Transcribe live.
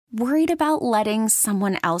Worried about letting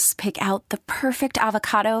someone else pick out the perfect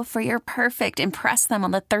avocado for your perfect impress them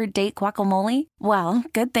on the third date guacamole? Well,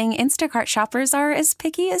 good thing Instacart shoppers are as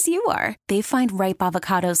picky as you are. They find ripe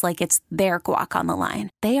avocados like it's their guac on the line.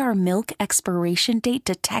 They are milk expiration date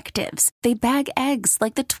detectives. They bag eggs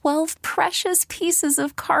like the 12 precious pieces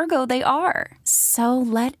of cargo they are. So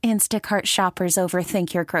let Instacart shoppers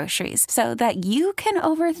overthink your groceries so that you can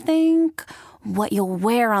overthink what you'll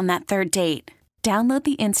wear on that third date. Download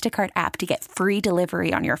the Instacart app to get free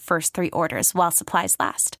delivery on your first 3 orders while supplies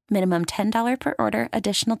last. Minimum $10 per order.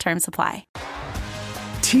 Additional terms apply.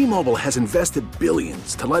 T-Mobile has invested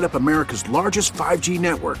billions to light up America's largest 5G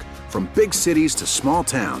network, from big cities to small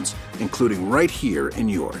towns, including right here in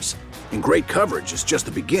yours. And great coverage is just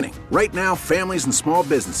the beginning. Right now, families and small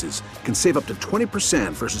businesses can save up to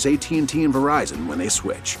 20% versus AT&T and Verizon when they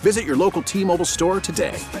switch. Visit your local T-Mobile store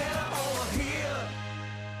today.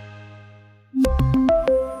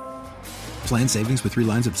 Plan savings with 3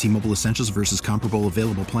 lines of T-Mobile Essentials versus comparable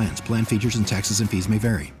available plans. Plan features and taxes and fees may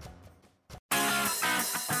vary.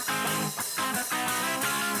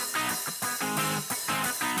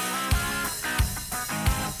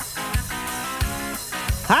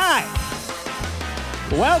 Hi!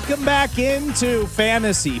 Welcome back into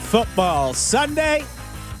Fantasy Football Sunday.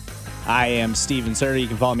 I am Steven Serta. You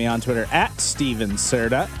can follow me on Twitter at Steven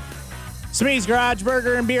Serta. Smee's Garage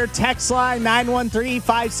Burger and Beer text line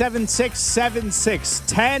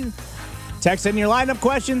 913-576-7610. Text in your lineup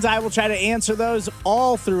questions. I will try to answer those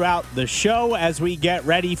all throughout the show as we get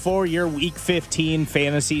ready for your Week 15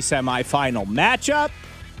 fantasy semifinal matchup.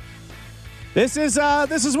 This is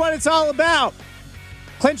what it's all about.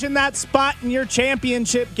 Clinching that spot in your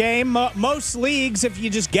championship game. Most leagues, if you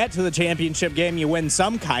just get to the championship game, you win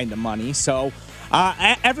some kind of money. So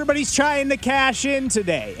everybody's trying to cash in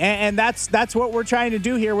today, and that's what we're trying to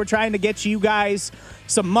do here. We're trying to get you guys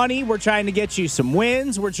some money. We're trying to get you some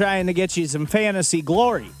wins. We're trying to get you some fantasy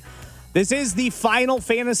glory. This is the final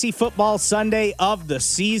Fantasy Football Sunday of the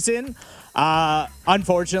season.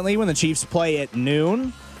 Unfortunately, when the Chiefs play at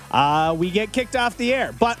noon, we get kicked off the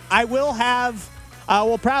air. But I will have...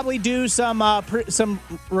 we'll probably do some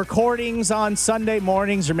recordings on Sunday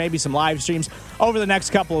mornings or maybe some live streams over the next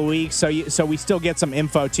couple of weeks, so we still get some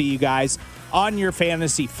info to you guys on your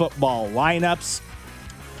fantasy football lineups.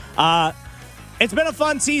 It's been a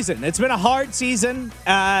fun season. It's been a hard season.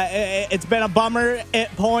 It's been a bummer at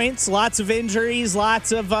points. Lots of injuries,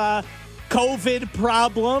 lots of COVID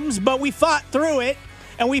problems, but we fought through it,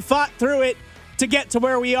 and we fought through it to get to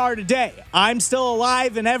where we are today. I'm still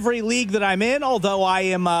alive in every league that I'm in, although I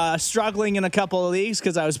am struggling in a couple of leagues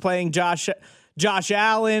because I was playing Josh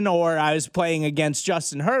Allen or I was playing against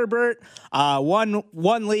Justin Herbert. One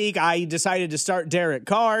league, I decided to start Derek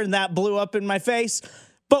Carr, and that blew up in my face.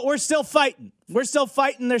 But we're still fighting. We're still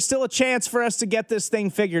fighting. There's still a chance for us to get this thing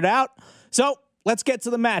figured out. So let's get to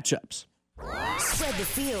the matchups. Spread the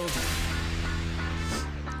field.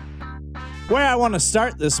 Where I want to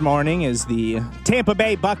start this morning is the Tampa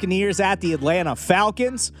Bay Buccaneers at the Atlanta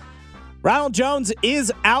Falcons. Ronald Jones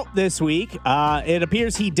is out this week. It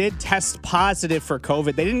appears he did test positive for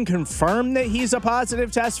COVID. They didn't confirm that he's a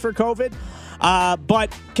positive test for COVID,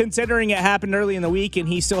 but considering it happened early in the week and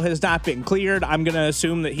he still has not been cleared, I'm going to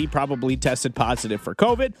assume that he probably tested positive for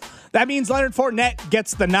COVID. That means Leonard Fournette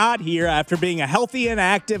gets the nod here after being a healthy and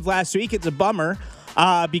active last week. It's a bummer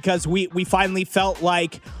because we finally felt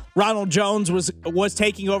like Ronald Jones was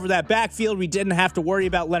taking over that backfield. We didn't have to worry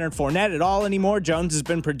about Leonard Fournette at all anymore. Jones has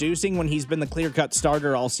been producing when he's been the clear-cut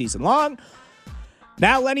starter all season long.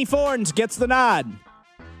 Now Lenny Fournette gets the nod.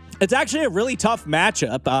 It's actually a really tough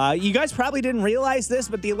matchup. You guys probably didn't realize this,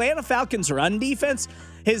 but the Atlanta Falcons' run defense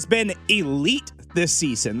has been elite this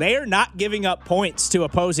season. They are not giving up points to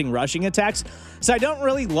opposing rushing attacks. So I don't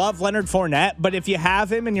really love Leonard Fournette, but if you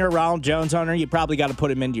have him and you're a Ronald Jones owner, you probably got to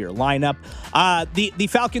put him into your lineup. The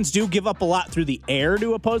Falcons do give up a lot through the air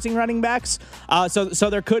to opposing running backs. So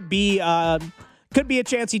there could be a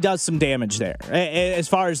chance he does some damage there. As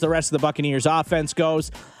far as the rest of the Buccaneers offense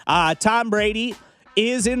goes, Tom Brady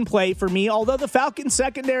is in play for me, although the Falcons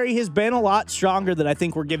secondary has been a lot stronger than I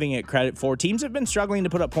think we're giving it credit for. Teams have been struggling to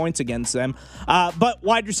put up points against them, but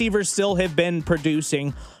wide receivers still have been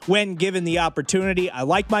producing when given the opportunity. I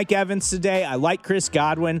like Mike Evans today. I like Chris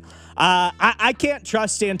Godwin. I can't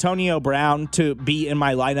trust Antonio Brown to be in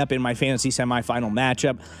my lineup in my fantasy semifinal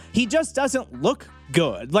matchup. He just doesn't look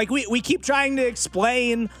good. Like we keep trying to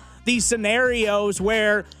explain these scenarios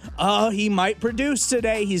where, he might produce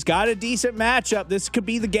today. He's got a decent matchup. This could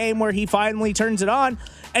be the game where he finally turns it on,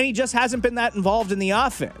 and he just hasn't been that involved in the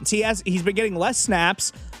offense. He's been getting less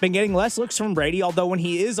snaps, been getting less looks from Brady, although when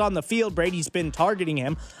he is on the field, Brady's been targeting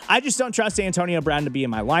him. I just don't trust Antonio Brown to be in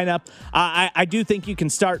my lineup. I do think you can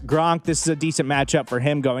start Gronk. This is a decent matchup for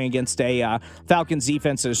him going against a Falcons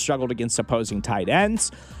defense that has struggled against opposing tight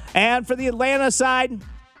ends. And for the Atlanta side,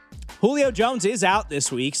 Julio Jones is out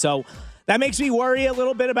this week, so that makes me worry a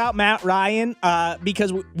little bit about Matt Ryan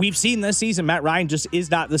because we've seen this season Matt Ryan just is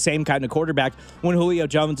not the same kind of quarterback when Julio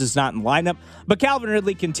Jones is not in the lineup. But Calvin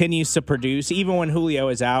Ridley continues to produce. Even when Julio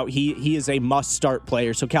is out, he is a must-start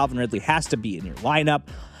player, so Calvin Ridley has to be in your lineup.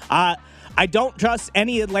 I don't trust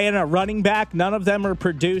any Atlanta running back. None of them are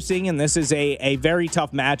producing, and this is a very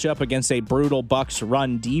tough matchup against a brutal Bucs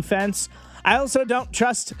run defense. I also don't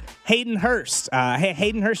trust Hayden Hurst.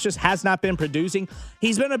 Hayden Hurst just has not been producing.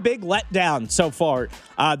 He's been a big letdown so far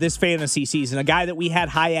this fantasy season, a guy that we had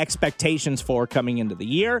high expectations for coming into the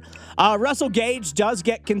year. Russell Gage does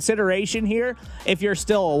get consideration here if you're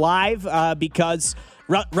still alive because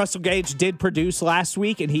Russell Gage did produce last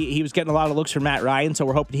week, and he was getting a lot of looks from Matt Ryan, so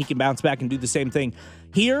we're hoping he can bounce back and do the same thing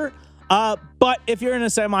here. But if you're in a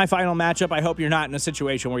semifinal matchup, I hope you're not in a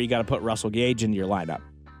situation where you got to put Russell Gage into your lineup.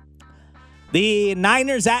 The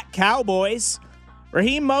Niners at Cowboys.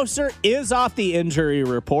 Raheem Mostert is off the injury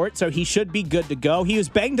report, so he should be good to go. He was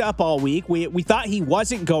banged up all week. We thought he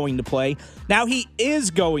wasn't going to play. Now he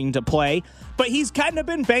is going to play, but he's kind of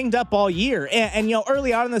been banged up all year. And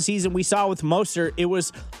early on in the season, we saw with Mostert, it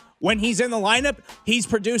was when he's in the lineup, he's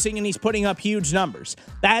producing and he's putting up huge numbers.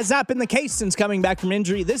 That has not been the case since coming back from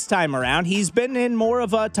injury this time around. He's been in more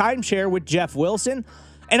of a timeshare with Jeff Wilson.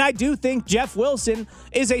 And I do think Jeff Wilson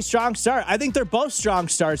is a strong start. I think they're both strong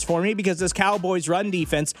starts for me because this Cowboys run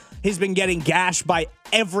defense has been getting gashed by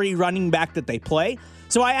every running back that they play.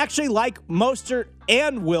 So I actually like Mostert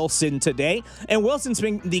and Wilson today. And Wilson's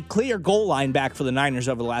been the clear goal line back for the Niners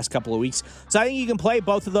over the last couple of weeks. So I think you can play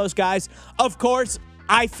both of those guys. Of course,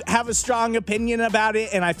 I have a strong opinion about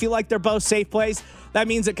it, and I feel like they're both safe plays. That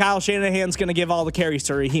means that Kyle Shanahan's going to give all the carries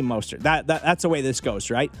to Raheem Mostert. That's the way this goes,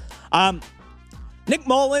 right? Nick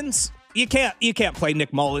Mullins, you can't play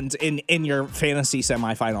Nick Mullins in your fantasy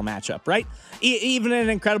semifinal matchup, right? Even an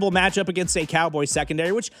incredible matchup against a Cowboys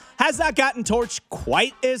secondary, which has not gotten torched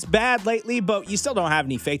quite as bad lately, but you still don't have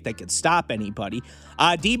any faith that could stop anybody.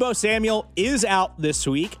 Deebo Samuel is out this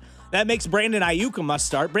week. That makes Brandon Ayuk a must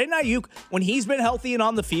start. Brandon Ayuk, when he's been healthy and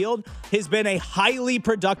on the field, has been a highly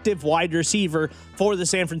productive wide receiver for the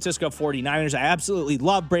San Francisco 49ers. I absolutely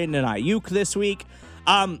love Brandon Ayuk this week.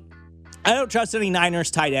 I don't trust any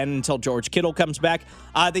Niners tight end until George Kittle comes back.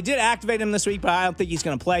 They did activate him this week, but I don't think he's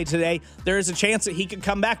going to play today. There is a chance that he could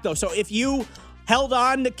come back, though. So if you held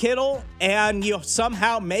on to Kittle and you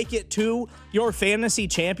somehow make it to your fantasy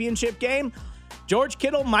championship game, George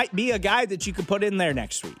Kittle might be a guy that you could put in there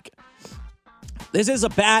next week. This is a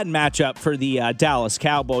bad matchup for the Dallas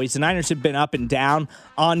Cowboys. The Niners have been up and down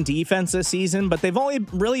on defense this season, but they've only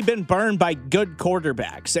really been burned by good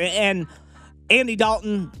quarterbacks. And Andy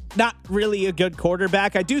Dalton, not really a good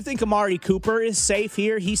quarterback. I do think Amari Cooper is safe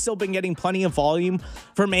here. He's still been getting plenty of volume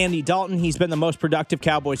from Andy Dalton. He's been the most productive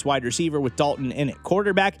Cowboys wide receiver with Dalton in at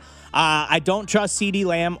quarterback. I don't trust CeeDee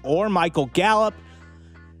Lamb or Michael Gallup.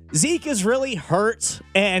 Zeke is really hurt,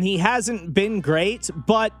 and he hasn't been great,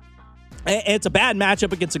 but it's a bad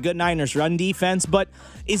matchup against a good Niners run defense. But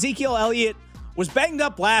Ezekiel Elliott was banged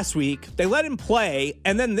up last week. They let him play,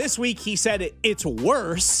 and then this week he said it's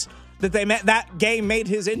worse. That game made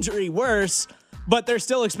his injury worse, but they're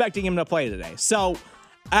still expecting him to play today. So,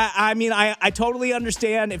 I totally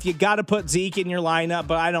understand if you got to put Zeke in your lineup,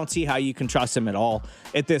 but I don't see how you can trust him at all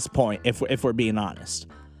at this point, if we're being honest.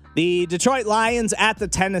 The Detroit Lions at the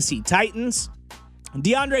Tennessee Titans.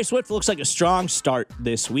 DeAndre Swift looks like a strong start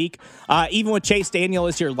this week, even with Chase Daniel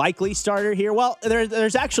as your likely starter here. Well,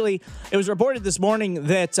 there's actually, it was reported this morning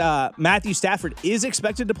that Matthew Stafford is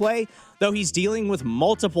expected to play, though he's dealing with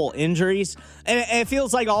multiple injuries. And it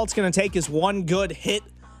feels like all it's going to take is one good hit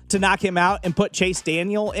to knock him out and put Chase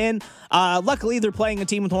Daniel in. Luckily, they're playing a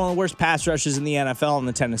team with one of the worst pass rushes in the NFL in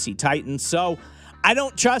the Tennessee Titans. So I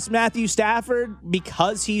don't trust Matthew Stafford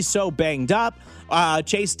because he's so banged up.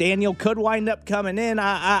 Chase Daniel could wind up coming in.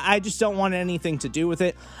 I just don't want anything to do with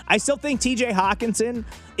it. I still think TJ Hawkinson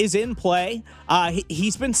is in play.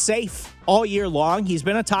 He's been safe all year long. He's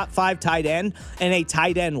been a top 5 tight end in a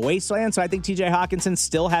tight end wasteland. So I think TJ Hawkinson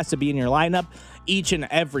still has to be in your lineup each and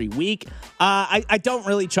every week. I don't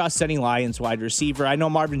really trust any Lions wide receiver. I know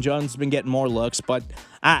Marvin Jones has been getting more looks, but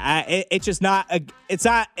it's just not it's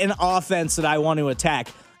not an offense that I want to attack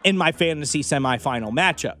in my fantasy semifinal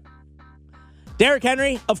matchup. Derrick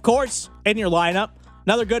Henry, of course, in your lineup.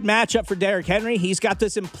 Another good matchup for Derrick Henry. He's got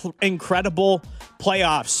this incredible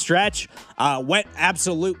playoff stretch. Went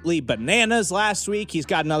absolutely bananas last week. He's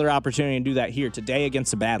got another opportunity to do that here today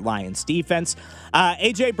against a bad Lions defense.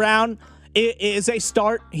 A.J. Brown is a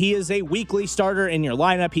start. He is a weekly starter in your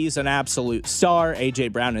lineup. He's an absolute star. A.J.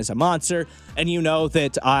 Brown is a monster, and you know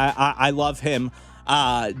that I love him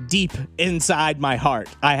deep inside my heart.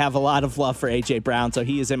 I have a lot of love for A.J. Brown, so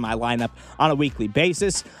he is in my lineup on a weekly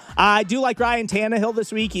basis. I do like Ryan Tannehill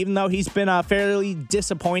this week, even though he's been fairly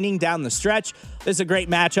disappointing down the stretch. This is a great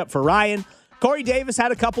matchup for Ryan. Corey Davis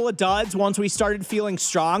had a couple of duds once we started feeling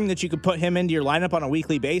strong that you could put him into your lineup on a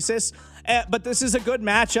weekly basis. But this is a good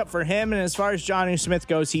matchup for him. And as far as Jonnu Smith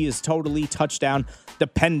goes, he is totally touchdown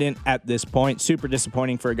dependent at this point. Super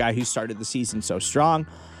disappointing for a guy who started the season so strong.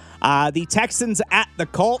 The Texans at the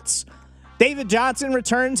Colts. David Johnson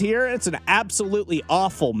returns here. It's an absolutely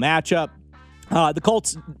awful matchup. The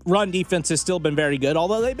Colts' run defense has still been very good,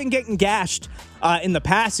 although they've been getting gashed in the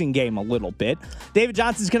passing game a little bit. David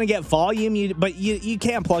Johnson's going to get volume, but you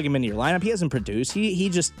can't plug him into your lineup. He hasn't produced. He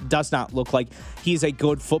just does not look like he's a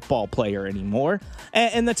good football player anymore.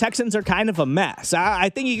 And the Texans are kind of a mess. I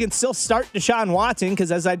think you can still start Deshaun Watson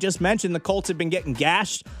because, as I just mentioned, the Colts have been getting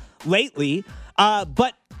gashed lately.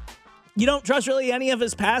 But you don't trust really any of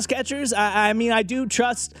his pass catchers. I mean, I do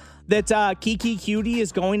trust that Kiki Cutie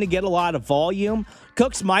is going to get a lot of volume.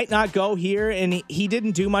 Cooks might not go here, and he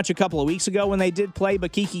didn't do much a couple of weeks ago when they did play,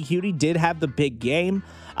 but Kiki Cutie did have the big game.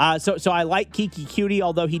 So I like Kiki Cutie,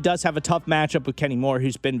 although he does have a tough matchup with Kenny Moore,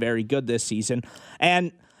 who's been very good this season.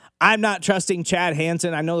 And I'm not trusting Chad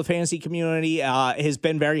Hansen. I know the fantasy community has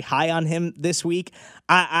been very high on him this week.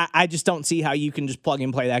 I just don't see how you can just plug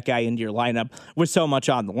and play that guy into your lineup with so much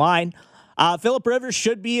on the line. Phillip Rivers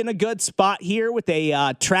should be in a good spot here with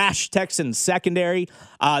a trash Texans secondary.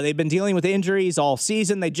 They've been dealing with injuries all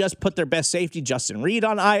season. They just put their best safety, Justin Reed,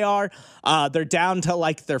 on IR. They're down to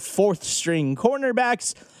like their fourth string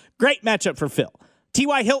cornerbacks. Great matchup for Phil.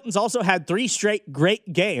 T.Y. Hilton's also had 3 straight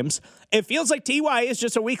great games. It feels like T.Y. is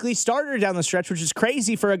just a weekly starter down the stretch, which is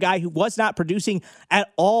crazy for a guy who was not producing at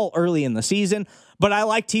all early in the season. But I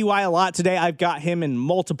like T.Y. a lot today. I've got him in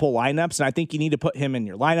multiple lineups, and I think you need to put him in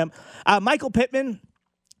your lineup. Michael Pittman,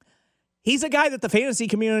 he's a guy that the fantasy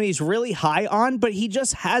community is really high on, but he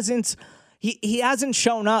just hasn't he hasn't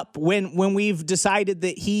shown up when we've decided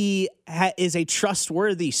that he is a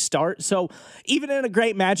trustworthy start. So even in a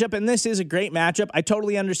great matchup, and this is a great matchup, I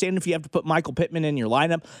totally understand if you have to put Michael Pittman in your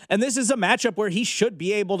lineup. And this is a matchup where he should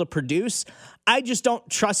be able to produce. I just don't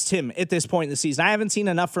trust him at this point in the season. I haven't seen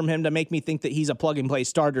enough from him to make me think that he's a plug-and-play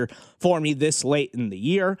starter for me this late in the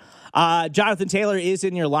year. Jonathan Taylor is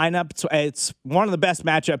in your lineup. It's one of the best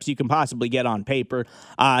matchups you can possibly get on paper.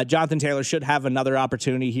 Jonathan Taylor should have another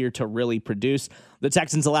opportunity here to really produce. The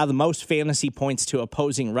Texans allow the most fantasy points to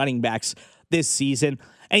opposing running backs this season,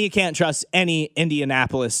 and you can't trust any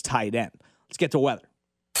Indianapolis tight end. Let's get to weather.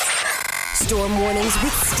 Storm warnings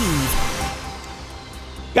with Steve.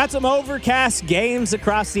 Got some overcast games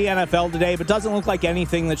across the NFL today, but doesn't look like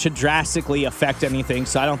anything that should drastically affect anything,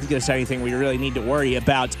 so I don't think there's anything we really need to worry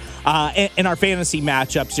about in our fantasy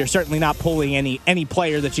matchups. You're certainly not pulling any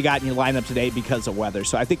player that you got in your lineup today because of weather,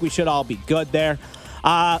 so I think we should all be good there.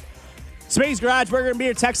 Smitty's Garage Burger and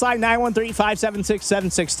Beer text line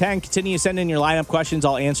 913-576-7610. Continue to send in your lineup questions.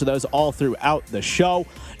 I'll answer those all throughout the show.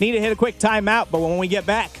 Need to hit a quick timeout, but when we get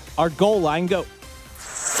back, our goal line go.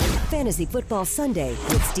 Fantasy Football Sunday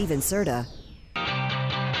with Steven Serta.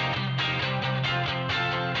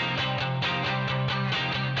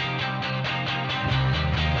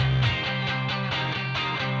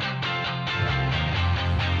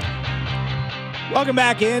 Welcome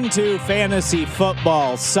back into Fantasy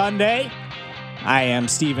Football Sunday. I am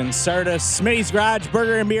Steven Serta. Smitty's Garage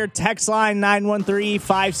Burger and Beer text line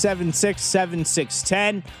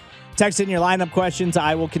 913-576-7610. Text in your lineup questions.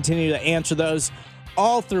 I will continue to answer those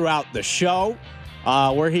all throughout the show.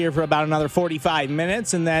 We're here for about another 45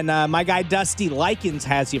 minutes, and then my guy Dusty Likens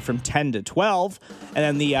has you from 10 to 12. And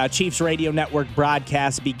then the Chiefs Radio Network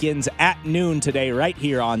broadcast begins at noon today right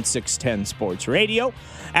here on 610 Sports Radio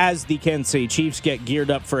as the Kansas City Chiefs get geared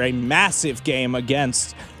up for a massive game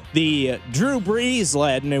against the Drew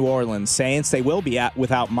Brees-led New Orleans Saints. They will be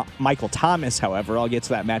without Michael Thomas, however. I'll get to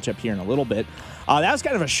that matchup here in a little bit. That was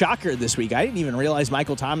kind of a shocker this week. I didn't even realize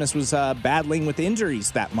Michael Thomas was battling with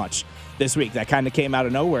injuries that much this week. That kind of came out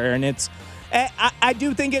of nowhere, and I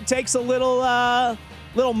do think it takes a little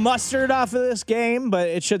mustard off of this game, but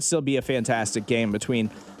it should still be a fantastic game between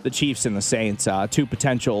the Chiefs and the Saints, two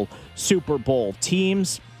potential Super Bowl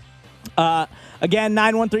teams. Again,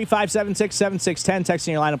 913-576-7610.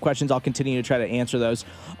 Texting your lineup questions. I'll continue to try to answer those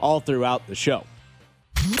all throughout the show.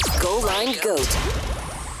 Goal Line Goat.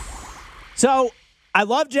 So I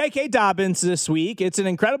love J.K. Dobbins this week. It's an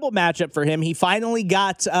incredible matchup for him. He finally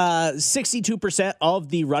got 62% of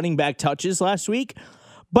the running back touches last week.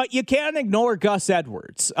 But you can't ignore Gus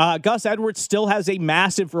Edwards. Gus Edwards still has a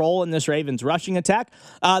massive role in this Ravens rushing attack.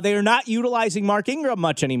 They are not utilizing Mark Ingram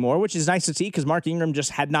much anymore, which is nice to see because Mark Ingram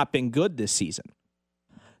just had not been good this season.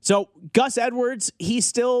 So Gus Edwards, he's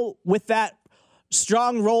still with that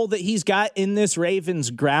strong role that he's got in this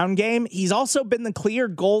Ravens ground game. He's also been the clear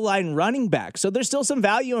goal line running back. So there's still some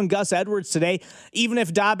value in Gus Edwards today. Even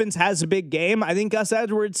if Dobbins has a big game, I think Gus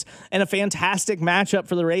Edwards in a fantastic matchup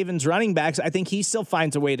for the Ravens running backs. I think he still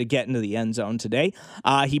finds a way to get into the end zone today.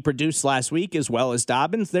 He produced last week as well as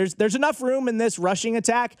Dobbins. There's enough room in this rushing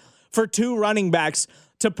attack for two running backs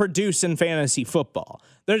to produce in fantasy football.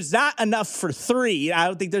 There's not enough for three. I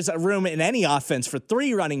don't think there's a room in any offense for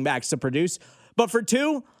three running backs to produce. But for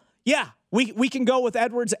two, yeah, we can go with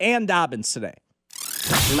Edwards and Dobbins today.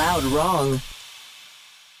 Loud wrong.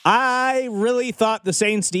 I really thought the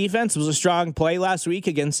Saints defense was a strong play last week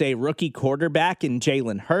against a rookie quarterback in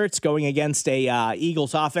Jalen Hurts, going against a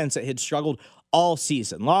Eagles offense that had struggled all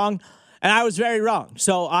season long. And I was very wrong.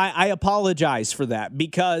 So I apologize for that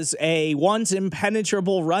because a once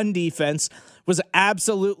impenetrable run defense was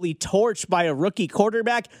absolutely torched by a rookie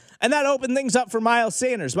quarterback. And that opened things up for Miles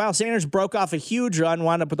Sanders. Miles Sanders broke off a huge run,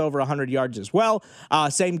 wound up with over 100 yards as well.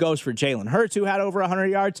 Same goes for Jalen Hurts, who had over 100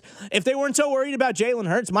 yards. If they weren't so worried about Jalen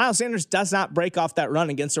Hurts, Miles Sanders does not break off that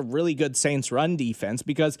run against a really good Saints run defense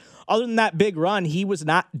because other than that big run, he was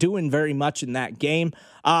not doing very much in that game.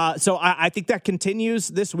 So I think that continues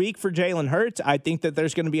this week for Jalen Hurts. I think that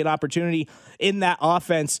there's going to be an opportunity in that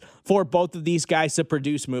offense for both of these guys to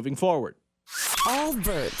produce moving forward. All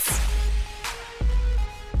birds.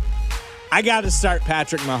 I got to start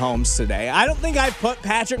Patrick Mahomes today. I don't think I've put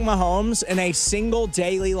Patrick Mahomes in a single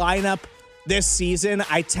daily lineup this season.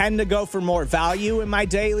 I tend to go for more value in my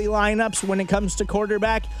daily lineups when it comes to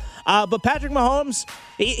quarterback. But Patrick Mahomes,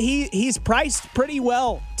 he's priced pretty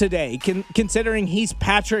well today, considering he's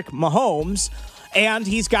Patrick Mahomes, and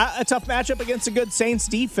he's got a tough matchup against a good Saints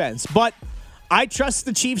defense. But I trust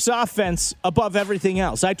the Chiefs offense above everything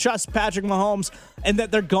else. I trust Patrick Mahomes and that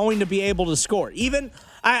they're going to be able to score.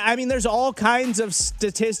 I mean, there's all kinds of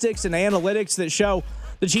statistics and analytics that show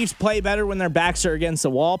the Chiefs play better when their backs are against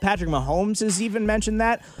the wall. Patrick Mahomes has even mentioned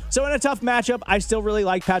that. So in a tough matchup, I still really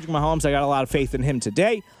like Patrick Mahomes. I got a lot of faith in him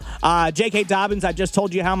today. J.K. Dobbins, I just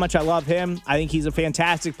told you how much I love him. I think he's a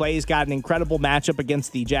fantastic play. He's got an incredible matchup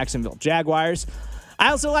against the Jacksonville Jaguars.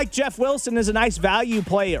 I also like Jeff Wilson as a nice value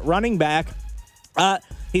play at running back.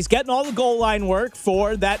 He's getting all the goal line work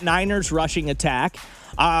for that Niners rushing attack.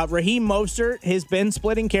 Raheem Mostert has been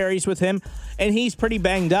splitting carries with him, and he's pretty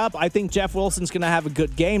banged up. I think Jeff Wilson's going to have a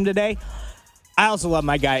good game today. I also love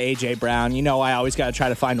my guy, A.J. Brown. You know, I always got to try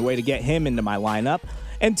to find a way to get him into my lineup.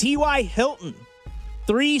 And T.Y. Hilton,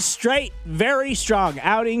 3 straight very strong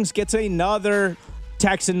outings, gets another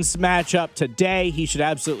Texans matchup today. He should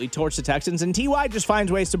absolutely torch the Texans, and T.Y. just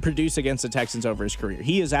finds ways to produce against the Texans over his career.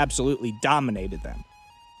 He has absolutely dominated them.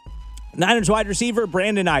 Niners wide receiver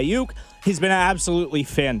Brandon Ayuk, he's been absolutely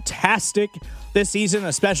fantastic this season,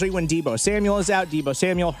 especially when Deebo Samuel is out. Deebo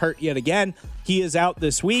Samuel hurt yet again. He is out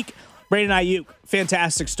this week. Brandon Ayuk,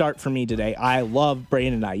 fantastic start for me today. I love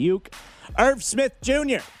Brandon Ayuk. Irv Smith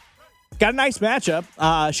Jr., got a nice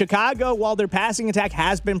matchup. Chicago, while their passing attack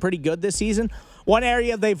has been pretty good this season, one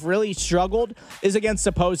area they've really struggled is against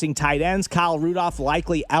opposing tight ends. Kyle Rudolph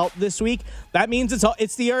likely out this week. That means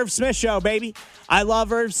it's the Irv Smith show, baby. I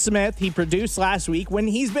love Irv Smith. He produced last week. When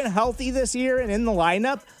he's been healthy this year and in the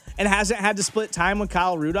lineup and hasn't had to split time with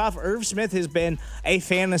Kyle Rudolph, Irv Smith has been a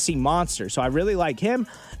fantasy monster. So I really like him.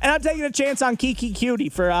 And I'm taking a chance on Kiki Cutie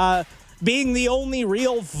for being the only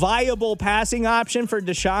real viable passing option for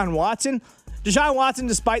Deshaun Watson. Deshaun Watson,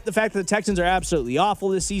 despite the fact that the Texans are absolutely awful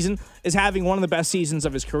this season, is having one of the best seasons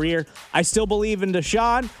of his career. I still believe in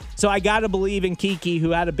Deshaun, so I got to believe in Kiki,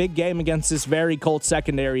 who had a big game against this very Colts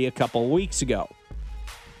secondary a couple of weeks ago.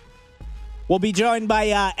 We'll be joined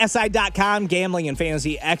by SI.com gambling and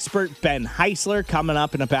fantasy expert Ben Heisler coming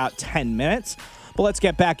up in about 10 minutes. But let's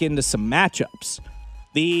get back into some matchups.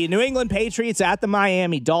 The New England Patriots at the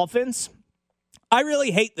Miami Dolphins. I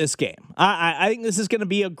really hate this game. I think this is going to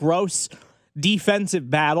be a gross defensive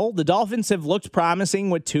battle. The Dolphins have looked promising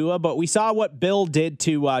with Tua, but we saw what Bill did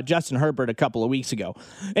to Justin Herbert a couple of weeks ago.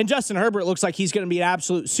 And Justin Herbert looks like he's going to be an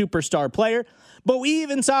absolute superstar player. But we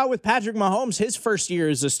even saw with Patrick Mahomes, his first year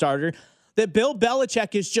as a starter, that Bill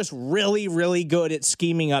Belichick is just really, really good at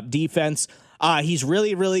scheming up defense. He's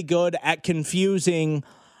really, really good at confusing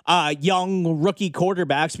young rookie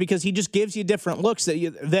quarterbacks because he just gives you different looks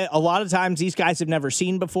that a lot of times these guys have never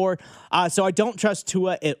seen before. So I don't trust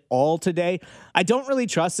Tua at all today. I don't really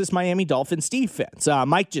trust this Miami Dolphins defense.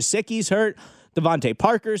 Mike Gesicki's hurt. Devontae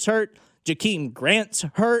Parker's hurt. Jakeem Grant's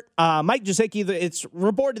hurt. Mike Gesicki, it's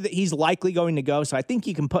reported that he's likely going to go, so I think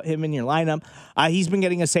you can put him in your lineup. He's been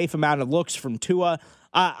getting a safe amount of looks from Tua.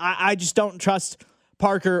 I just don't trust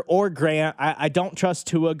Parker or Grant. I don't trust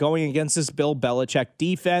Tua going against this Bill Belichick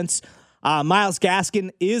defense. Myles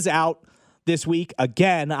Gaskin is out this week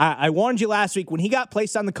again. I warned you last week when he got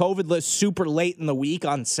placed on the COVID list super late in the week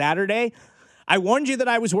on Saturday. I warned you that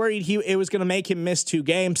I was worried it was going to make him miss 2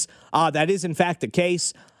 games. That is, in fact, the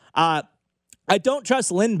case. I don't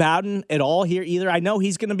trust Lynn Bowden at all here either. I know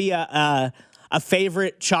he's going to be a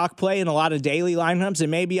favorite chalk play in a lot of daily lineups, and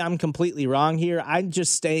maybe I'm completely wrong here. I'm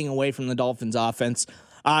just staying away from the Dolphins offense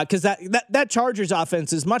because that Chargers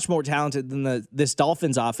offense is much more talented than this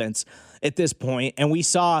Dolphins offense at this point, and we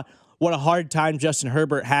saw what a hard time Justin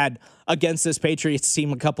Herbert had against this Patriots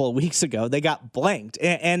team a couple of weeks ago. They got blanked,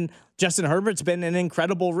 and Justin Herbert's been an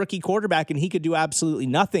incredible rookie quarterback, and he could do absolutely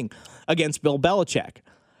nothing against Bill Belichick.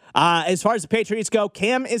 As far as the Patriots go,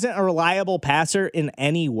 Cam isn't a reliable passer in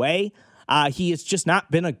any way. He has just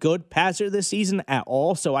not been a good passer this season at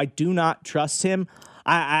all, so I do not trust him.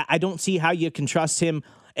 I don't see how you can trust him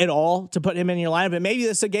at all to put him in your lineup. And maybe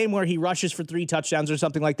this is a game where he rushes for 3 touchdowns or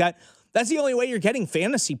something like that. That's the only way you're getting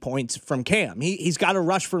fantasy points from Cam. He's got to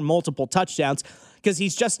rush for multiple touchdowns because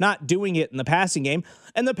he's just not doing it in the passing game.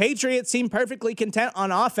 And the Patriots seem perfectly content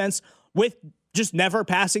on offense with just never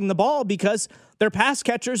passing the ball because their pass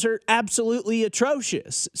catchers are absolutely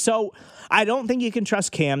atrocious. So I don't think you can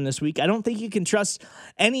trust Cam this week. I don't think you can trust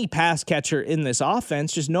any pass catcher in this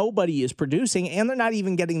offense. Just nobody is producing, and they're not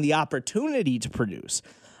even getting the opportunity to produce.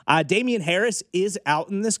 Damian Harris is out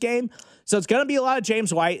in this game, so it's going to be a lot of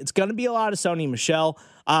James White. It's going to be a lot of Sony Michel.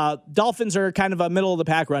 Dolphins are kind of a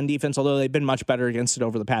middle-of-the-pack run defense, although they've been much better against it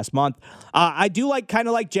over the past month. I do kind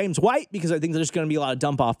of like James White because I think there's going to be a lot of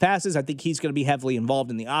dump-off passes. I think he's going to be heavily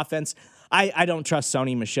involved in the offense. I don't trust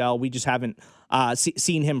Sony Michel. We just haven't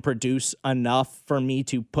seen him produce enough for me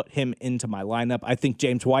to put him into my lineup. I think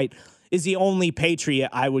James White is the only Patriot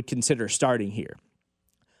I would consider starting here.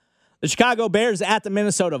 The Chicago Bears at the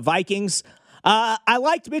Minnesota Vikings. I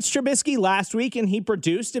liked Mitch Trubisky last week, and he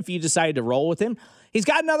produced if you decided to roll with him. He's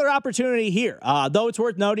got another opportunity here. Though it's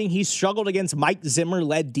worth noting, he's struggled against Mike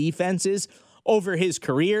Zimmer-led defenses over his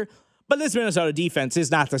career. But this Minnesota defense is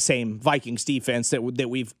not the same Vikings defense that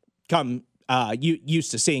we've come used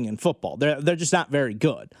to seeing in football. They're just not very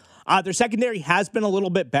good. Their secondary has been a little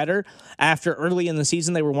bit better after early in the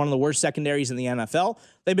season. They were one of the worst secondaries in the NFL.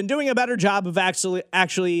 They've been doing a better job of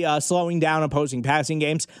actually slowing down opposing passing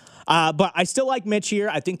games. But I still like Mitch here.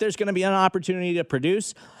 I think there's going to be an opportunity to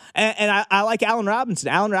produce. And I like Allen Robinson.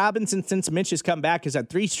 Allen Robinson, since Mitch has come back, has had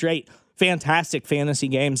 3 straight fantastic fantasy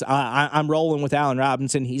games. I'm rolling with Allen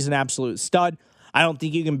Robinson. He's an absolute stud. I don't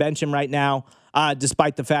think you can bench him right now,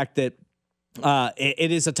 despite the fact that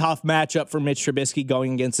it is a tough matchup for Mitch Trubisky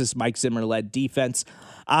going against this Mike Zimmer-led defense.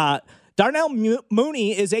 Darnell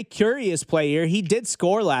Mooney is a curious player. He did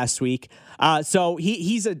score last week, so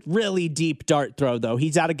he's a really deep dart throw, though.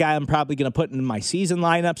 He's not a guy I'm probably going to put in my season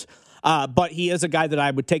lineups, but he is a guy that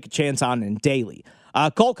I would take a chance on in daily.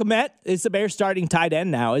 Cole Kmet is the Bears starting tight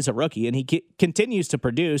end now as a rookie, and he continues to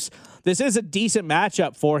produce. This is a decent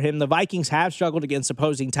matchup for him. The Vikings have struggled against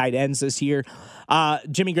opposing tight ends this year.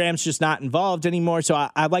 Jimmy Graham's just not involved anymore, so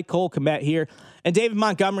I like Cole Kmet here. And David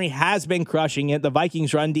Montgomery has been crushing it. The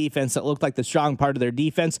Vikings run defense that looked like the strong part of their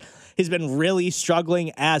defense has been really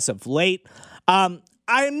struggling as of late. I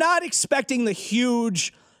am not expecting the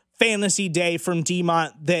huge fantasy day from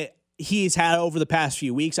DeMont that he's had over the past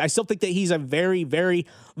few weeks. I still think that he's a very, very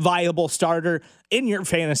viable starter in your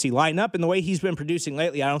fantasy lineup. And the way he's been producing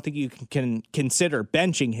lately, I don't think you can consider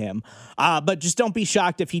benching him. But just don't be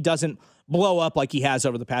shocked if he doesn't blow up like he has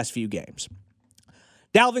over the past few games.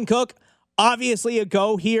 Dalvin Cook, obviously a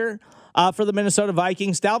go here for the Minnesota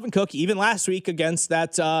Vikings. Dalvin Cook, even last week against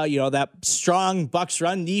that strong Bucs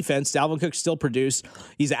run defense, Dalvin Cook still produced.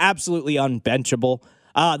 He's absolutely unbenchable.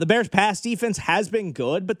 The Bears' pass defense has been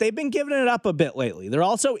good, but they've been giving it up a bit lately. They're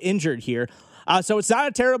also injured here. So it's not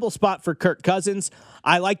a terrible spot for Kirk Cousins.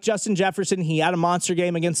 I like Justin Jefferson. He had a monster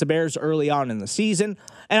game against the Bears early on in the season.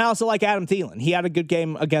 And I also like Adam Thielen. He had a good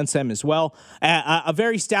game against them as well. A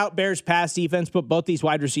very stout Bears pass defense, but both these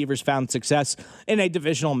wide receivers found success in a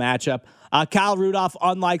divisional matchup. Kyle Rudolph,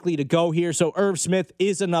 unlikely to go here. So Irv Smith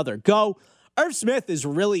is another go. Irv Smith is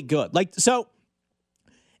really good. So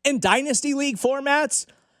in Dynasty League formats,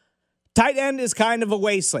 tight end is kind of a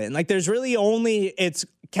wasteland. There's really it's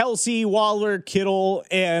Kelsey, Waller, Kittle,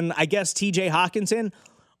 and I guess TJ Hawkinson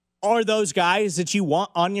are those guys that you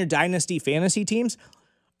want on your Dynasty fantasy teams.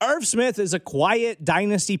 Irv Smith is a quiet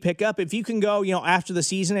Dynasty pickup. If you can go, after the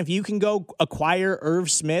season, if you can go acquire Irv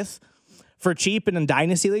Smith for cheap and in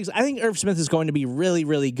Dynasty leagues, I think Irv Smith is going to be really,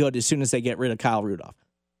 really good as soon as they get rid of Kyle Rudolph.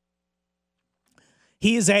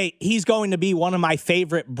 He's going to be one of my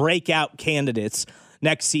favorite breakout candidates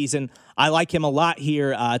next season. I like him a lot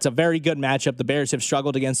here. It's a very good matchup. The Bears have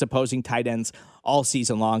struggled against opposing tight ends all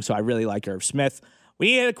season long, so I really like Irv Smith.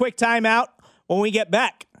 We need a quick timeout. When we get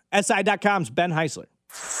back, SI.com's Ben Heisler.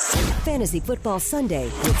 Fantasy Football Sunday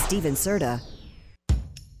with Steven Serta.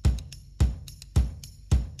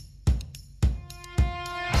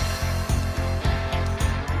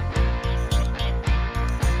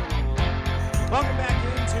 Welcome back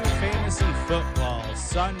into Fantasy Football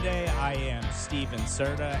Sunday. I am Steven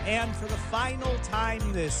Serta, and for the final time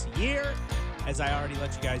this year, as I already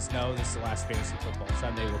let you guys know, this is the last Fantasy Football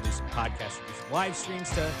Sunday. We'll do some podcasts, we'll do some live streams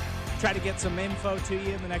to try to get some info to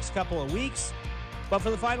you in the next couple of weeks. But for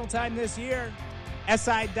the final time this year,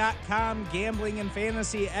 SI.com gambling and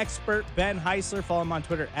fantasy expert Ben Heisler. Follow him on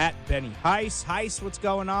Twitter at Benny Heis. Heis, what's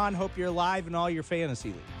going on? Hope you're live in all your fantasy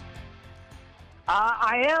leagues.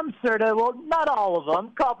 I am, Serta. Well, not all of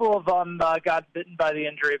them. A couple of them got bitten by the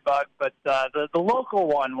injury bug, but the local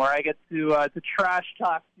one where I get to trash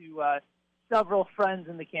talk to several friends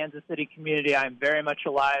in the Kansas City community, I'm very much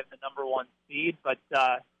alive, the number one seed. But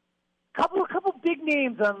couple big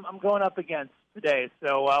names I'm going up against today,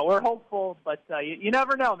 so we're hopeful. But you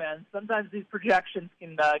never know, man. Sometimes these projections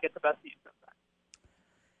can get the best of you sometimes.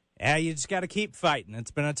 Yeah, you just got to keep fighting.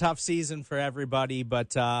 It's been a tough season for everybody,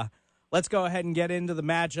 but let's go ahead and get into the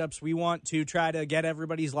matchups. We want to try to get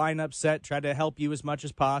everybody's lineup set, try to help you as much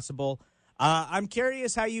as possible. I'm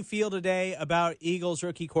curious how you feel today about Eagles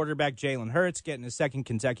rookie quarterback Jalen Hurts getting his second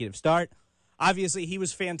consecutive start. Obviously, he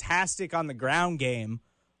was fantastic on the ground game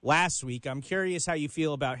last week. I'm curious how you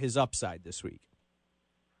feel about his upside this week.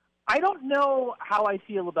 I don't know how I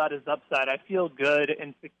feel about his upside. I feel good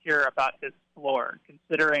and secure about his floor,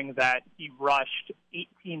 considering that he rushed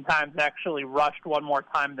 18 times, actually rushed one more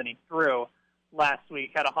time than he threw last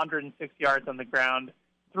week, had 106 yards on the ground,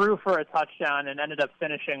 threw for a touchdown, and ended up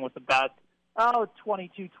finishing with about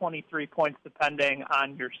 22, 23 points, depending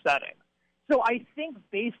on your setting. So I think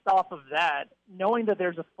based off of that, knowing that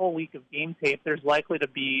there's a full week of game tape, there's likely to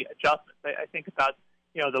be adjustments. I think about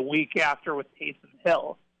the week after with Taysom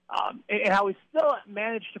Hill. And how we still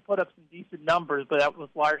managed to put up some decent numbers, but that was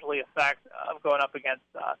largely a fact of going up against,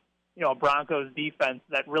 a Broncos defense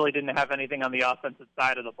that really didn't have anything on the offensive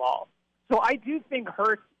side of the ball. So I do think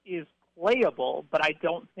Hurts is playable, but I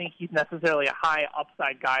don't think he's necessarily a high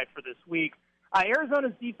upside guy for this week.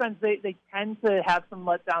 Arizona's defense, they tend to have some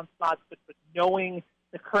letdown spots, but knowing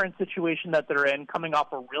the current situation that they're in, coming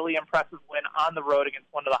off a really impressive win on the road against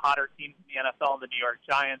one of the hotter teams in the NFL, the New York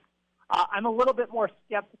Giants, I'm a little bit more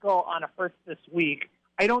skeptical on Hurts this week.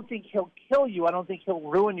 I don't think he'll kill you. I don't think he'll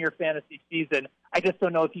ruin your fantasy season. I just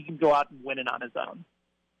don't know if he can go out and win it on his own.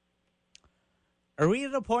 Are we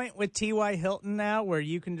at a point with T.Y. Hilton now where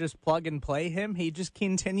you can just plug and play him? He just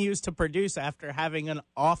continues to produce after having an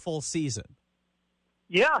awful season.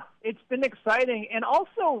 Yeah, it's been exciting. And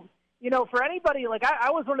also, for anybody, I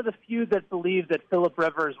was one of the few that believed that Phillip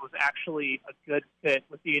Rivers was actually a good fit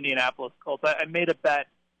with the Indianapolis Colts. I made a bet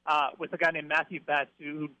with a guy named Matthew Betts,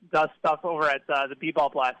 who does stuff over at the B-Ball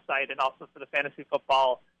Blast site and also for the fantasy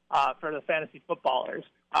football, for the fantasy footballers.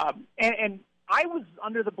 And I was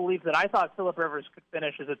under the belief that I thought Phillip Rivers could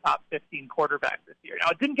finish as a top 15 quarterback this year. Now,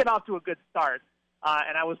 it didn't get off to a good start,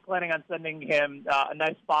 and I was planning on sending him a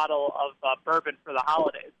nice bottle of bourbon for the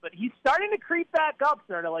holidays. But he's starting to creep back up,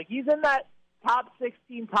 sort of. He's in that top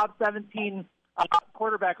 16, top 17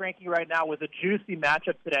 quarterback ranking right now with a juicy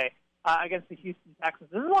matchup today against the Houston Texans.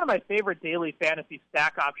 This is one of my favorite daily fantasy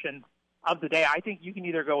stack options of the day. I think you can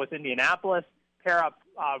either go with Indianapolis, pair up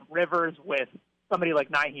Rivers with somebody like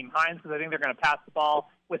Nyheim Hines, because I think they're going to pass the ball,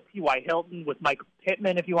 with T.Y. Hilton, with Michael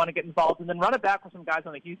Pittman if you want to get involved, and then run it back with some guys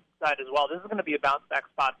on the Houston side as well. This is going to be a bounce-back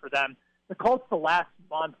spot for them. The Colts the last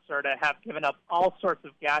month sort of have given up all sorts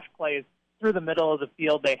of gash plays through the middle of the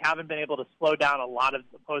field. They haven't been able to slow down a lot of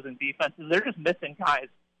opposing defenses. They're just missing guys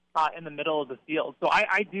in the middle of the field. So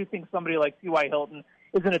I do think somebody like T.Y. Hilton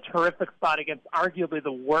is in a terrific spot against arguably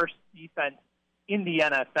the worst defense in the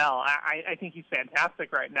NFL. I think he's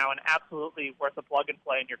fantastic right now and absolutely worth a plug and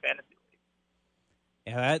play in your fantasy league.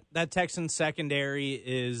 Yeah, that Texans secondary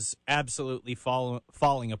is absolutely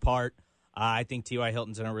falling apart. I think T.Y.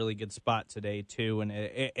 Hilton's in a really good spot today, too. And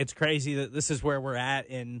it's crazy that this is where we're at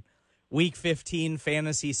in Week 15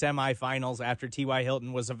 fantasy semifinals after T.Y.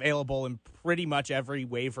 Hilton was available in pretty much every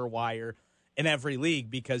waiver wire in every league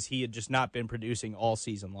because he had just not been producing all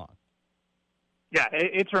season long. Yeah,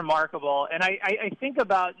 it's remarkable. And I think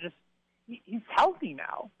about just he's healthy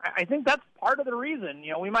now. I think that's part of the reason.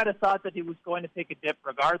 We might have thought that he was going to take a dip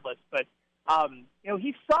regardless, but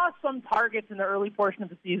he saw some targets in the early portion of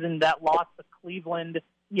the season that lost to Cleveland.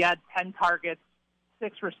 He had 10 targets,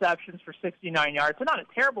 6 receptions for 69 yards. So not a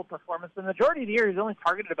terrible performance. The majority of the year, he's only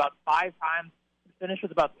targeted about 5 times, finished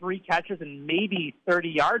with about 3 catches and maybe 30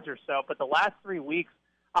 yards or so. But the last 3 weeks,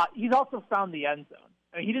 he's also found the end zone.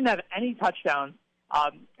 I mean, he didn't have any touchdowns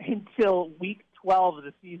until week 12 of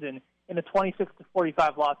the season in a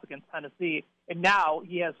 26-45 loss against Tennessee. And now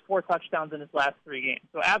he has 4 touchdowns in his last 3 games.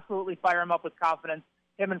 So absolutely fire him up with confidence.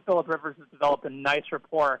 Him and Phillip Rivers have developed a nice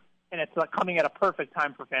rapport, and it's coming at a perfect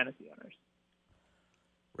time for fantasy owners.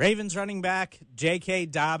 Ravens running back J.K.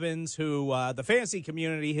 Dobbins, who the fantasy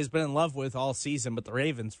community has been in love with all season, but the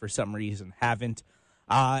Ravens, for some reason, haven't.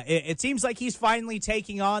 It seems like he's finally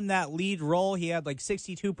taking on that lead role. He had like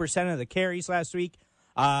 62% of the carries last week,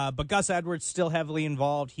 but Gus Edwards still heavily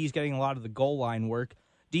involved. He's getting a lot of the goal line work.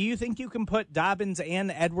 Do you think you can put Dobbins and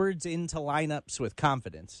Edwards into lineups with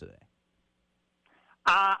confidence today?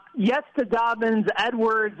 Yes to Dobbins.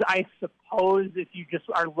 Edwards, I suppose, if you just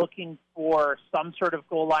are looking for some sort of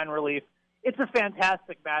goal line relief, it's a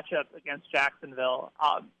fantastic matchup against Jacksonville.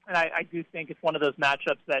 And I do think it's one of those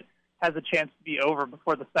matchups that has a chance to be over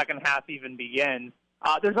before the second half even begins.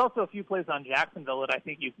 There's also a few plays on Jacksonville that I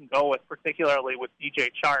think you can go with, particularly with DJ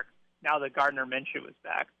Chark, now that Gardner Minshew is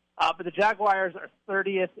back. But the Jaguars are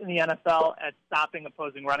 30th in the NFL at stopping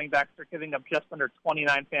opposing running backs. They're giving up just under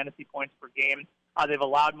 29 fantasy points per game. They've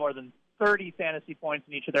allowed more than 30 fantasy points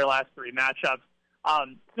in each of their last 3 matchups.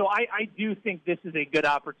 So I do think this is a good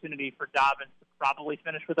opportunity for Dobbins to probably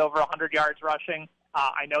finish with over 100 yards rushing.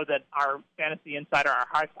 I know that our fantasy insider, our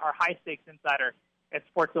high-stakes insider at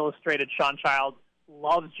Sports Illustrated, Sean Childs,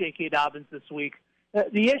 loves J.K. Dobbins this week.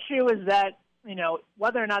 The issue is that,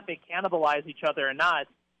 whether or not they cannibalize each other or not,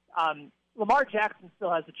 Lamar Jackson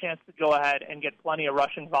still has a chance to go ahead and get plenty of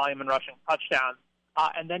rushing volume and rushing touchdowns.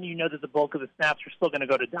 And then that the bulk of the snaps are still going to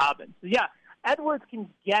go to Dobbins. So, yeah, Edwards can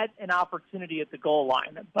get an opportunity at the goal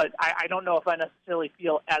line, but I don't know if I necessarily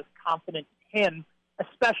feel as confident in him,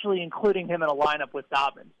 especially including him in a lineup with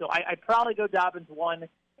Dobbins. So I'd probably go Dobbins 1,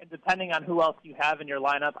 and depending on who else you have in your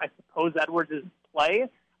lineup, I suppose Edwards is play.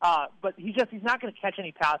 But he's not going to catch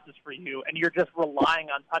any passes for you, and you're just relying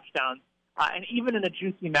on touchdowns. And even in a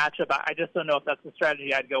juicy matchup, I just don't know if that's the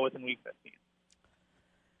strategy I'd go with in Week 15.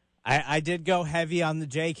 I did go heavy on the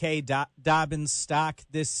J.K. Dobbins stock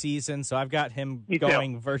this season, so I've got him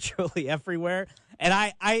going virtually everywhere. And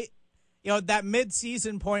I that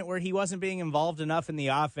mid-season point where he wasn't being involved enough in the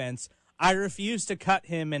offense, I refused to cut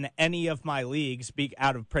him in any of my leagues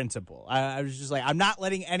out of principle. I was just like, I'm not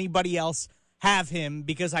letting anybody else have him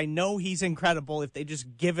because I know he's incredible if they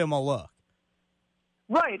just give him a look.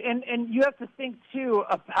 Right, and you have to think, too,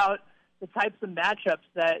 about the types of matchups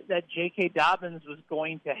that J.K. Dobbins was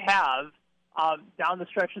going to have down the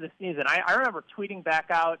stretch of the season. I remember tweeting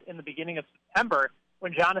back out in the beginning of September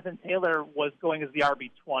when Jonathan Taylor was going as the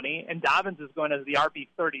RB20 and Dobbins was going as the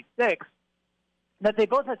RB36, that they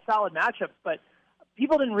both had solid matchups, but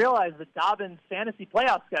people didn't realize that Dobbins' fantasy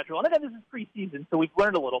playoff schedule, and again, this is preseason, so we've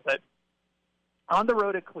learned a little bit. On the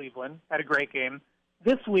road at Cleveland, had a great game.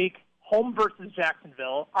 This week, home versus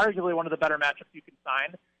Jacksonville, arguably one of the better matchups you can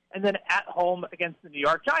find. And then at home against the New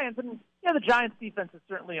York Giants. And, the Giants' defense has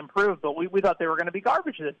certainly improved, but we thought they were going to be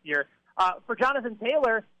garbage this year. For Jonathan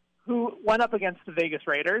Taylor, who went up against the Vegas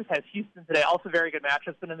Raiders, has Houston today, also very good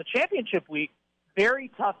matchups. But in the championship week,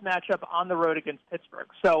 very tough matchup on the road against Pittsburgh.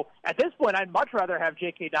 So at this point, I'd much rather have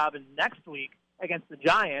J.K. Dobbins next week against the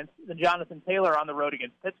Giants than Jonathan Taylor on the road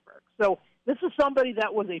against Pittsburgh. So this is somebody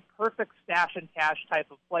that was a perfect stash and cash type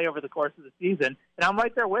of play over the course of the season, and I'm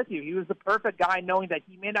right there with you. He was the perfect guy knowing that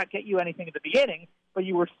he may not get you anything at the beginning, but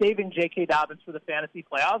you were saving J.K. Dobbins for the fantasy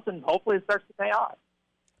playoffs, and hopefully it starts to pay off.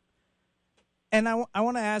 And I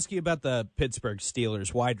want to ask you about the Pittsburgh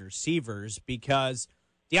Steelers wide receivers because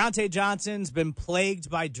Deontay Johnson's been plagued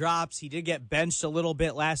by drops. He did get benched a little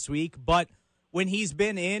bit last week, but when he's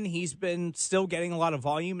been in, he's been still getting a lot of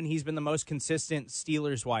volume, and he's been the most consistent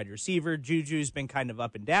Steelers wide receiver. Juju's been kind of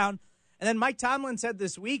up and down. And then Mike Tomlin said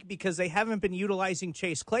this week, because they haven't been utilizing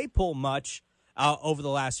Chase Claypool much over the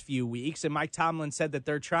last few weeks, and Mike Tomlin said that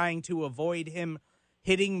they're trying to avoid him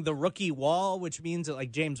hitting the rookie wall, which means that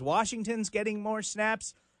like James Washington's getting more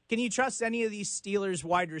snaps. Can you trust any of these Steelers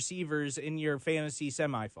wide receivers in your fantasy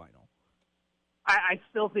semifinal? I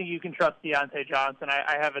still think you can trust Deontay Johnson.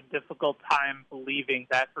 I have a difficult time believing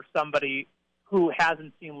that for somebody who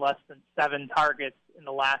hasn't seen less than 7 targets in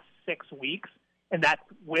the last 6 weeks, and that's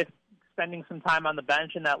with spending some time on the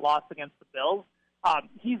bench in that loss against the Bills,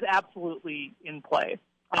 he's absolutely in play.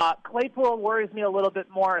 Claypool worries me a little bit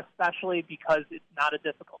more, especially because it's not a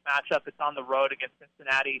difficult matchup. It's on the road against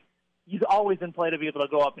Cincinnati. He's always in play to be able to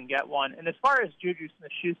go up and get one. And as far as Juju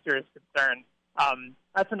Smith-Schuster is concerned,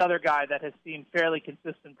 that's another guy that has seen fairly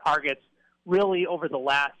consistent targets really over the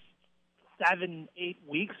last 7-8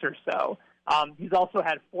 weeks or so. He's also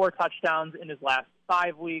had 4 touchdowns in his last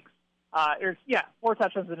 5 weeks. 4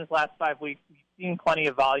 touchdowns in his last 5 weeks. He's seen plenty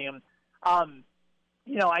of volume. Unless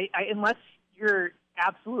you're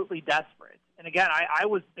absolutely desperate, and again, I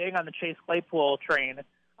was big on the Chase Claypool train,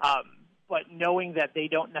 but knowing that they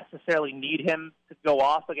don't necessarily need him to go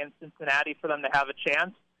off against Cincinnati for them to have a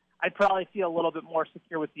chance, I'd probably feel a little bit more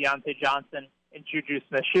secure with Deontay Johnson and Juju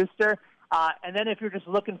Smith-Schuster. And then if you're just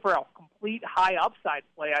looking for a complete high upside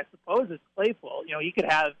play, I suppose it's Claypool. He could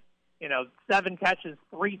have, 7 catches,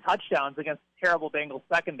 3 touchdowns against a terrible Bengals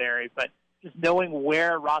secondary, but just knowing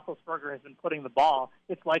where Roethlisberger has been putting the ball,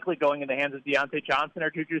 it's likely going in the hands of Deontay Johnson or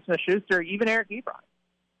Juju Smith-Schuster, even Eric Ebron.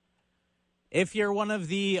 If you're one of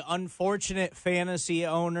the unfortunate fantasy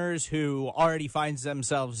owners who already finds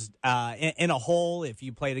themselves in a hole, if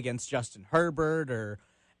you played against Justin Herbert or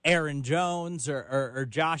Aaron Jones or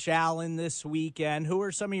Josh Allen this weekend, who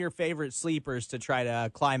are some of your favorite sleepers to try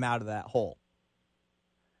to climb out of that hole?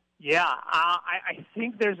 Yeah, I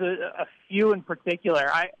think there's a few in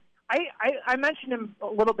particular. I mentioned him a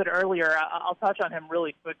little bit earlier. I'll touch on him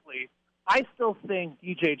really quickly. I still think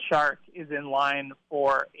DJ Chark is in line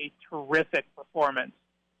for a terrific performance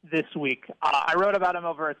this week. I wrote about him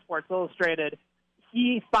over at Sports Illustrated.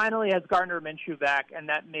 He finally has Gardner Minshew back, and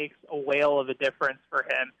that makes a whale of a difference for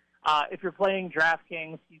him. If you're playing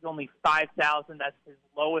DraftKings, he's only $5,000. That's his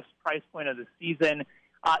lowest price point of the season.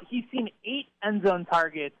 He's seen 8 end zone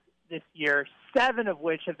targets this year, 7 of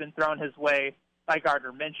which have been thrown his way by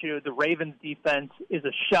Gardner Minshew. The Ravens defense is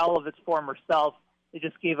a shell of its former self. They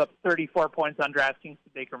just gave up 34 points on DraftKings to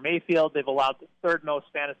Baker Mayfield. They've allowed the 3rd most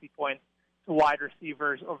fantasy points to wide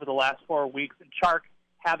receivers over the last 4 weeks. And Chark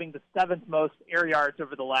having the 7th most air yards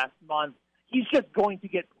over the last month. He's just going to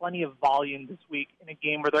get plenty of volume this week in a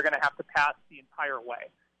game where they're going to have to pass the entire way.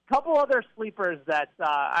 A couple other sleepers that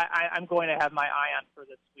I'm going to have my eye on for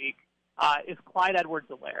this week is Clyde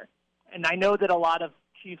Edwards-Helaire. And I know that a lot of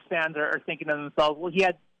Chiefs fans are thinking to themselves, well, he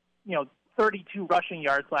had, 32 rushing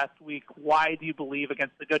yards last week. Why do you believe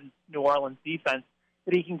against the good New Orleans defense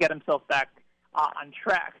that he can get himself back on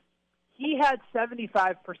track? He had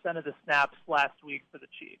 75% of the snaps last week for the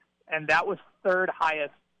Chiefs, and that was 3rd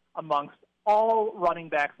highest amongst all running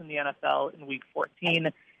backs in the NFL in Week 14.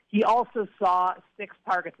 He also saw 6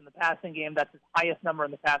 targets in the passing game. That's his highest number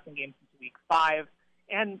in the passing game since Week 5.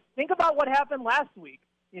 And think about what happened last week.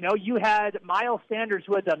 You had Miles Sanders,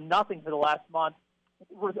 who had done nothing for the last month,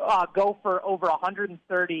 go for over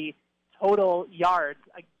 130 total yards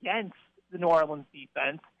against the New Orleans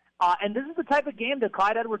defense. And this is the type of game that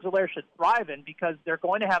Clyde Edwards-Helaire should thrive in because they're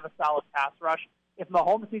going to have a solid pass rush. If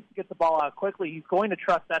Mahomes needs to get the ball out quickly, he's going to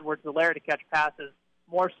trust Edwards-Helaire to catch passes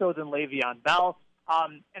more so than Le'Veon Bell.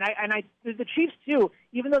 The Chiefs, too,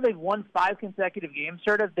 even though they've won 5 consecutive games,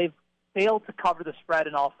 they've failed to cover the spread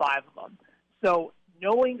in all 5 of them. So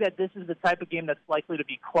knowing that this is the type of game that's likely to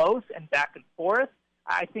be close and back and forth,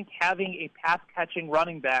 I think having a pass-catching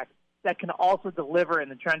running back that can also deliver in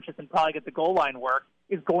the trenches and probably get the goal line work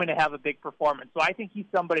is going to have a big performance. So I think he's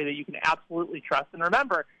somebody that you can absolutely trust. And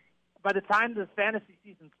remember, by the time the fantasy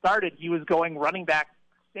season started, he was going running back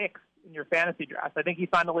 6 in your fantasy draft. I think he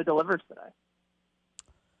finally delivers today.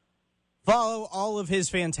 Follow all of his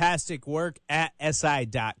fantastic work at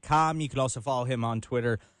SI.com. You can also follow him on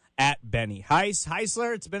Twitter at Benny Heiss.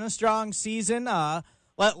 Heisler, it's been a strong season.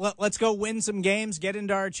 Let's go win some games, get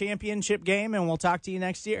into our championship game, and we'll talk to you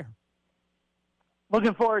next year.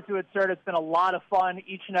 Looking forward to it, sir. It's been a lot of fun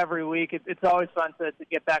each and every week. It's always fun to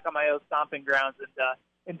get back on my own stomping grounds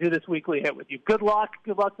and do this weekly hit with you. Good luck.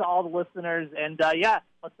 Good luck to all the listeners. And,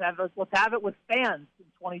 let's have it with fans in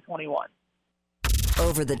 2021.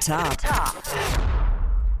 Over the top.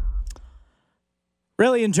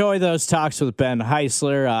 Really enjoy those talks with Ben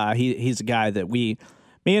Heisler. He's a guy that me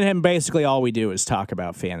and him, basically all we do is talk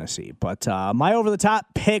about fantasy. But my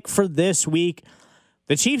over-the-top pick for this week,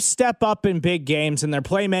 the Chiefs step up in big games and their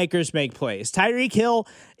playmakers make plays. Tyreek Hill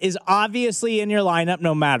is obviously in your lineup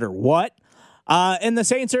no matter what. And the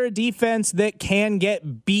Saints are a defense that can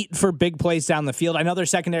get beat for big plays down the field. I know their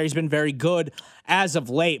secondary has been very good as of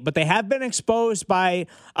late, but they have been exposed by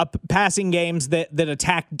passing games that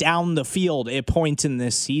attack down the field at points in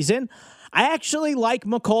this season. I actually like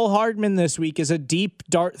Mecole Hardman this week as a deep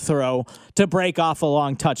dart throw to break off a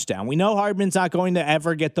long touchdown. We know Hardman's not going to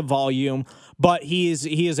ever get the volume, but he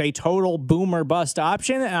is a total boomer bust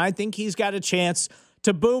option, and I think he's got a chance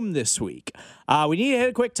to boom this week. We need to hit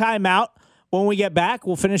a quick timeout. When we get back,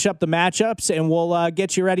 we'll finish up the matchups, and we'll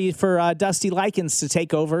get you ready for Dusty Likens to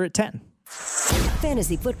take over at 10.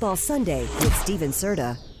 Fantasy Football Sunday with Steven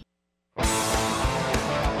Serta.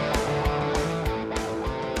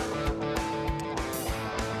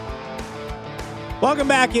 Welcome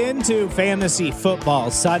back into Fantasy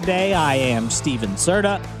Football Sunday. I am Steven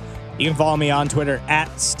Serta. You can follow me on Twitter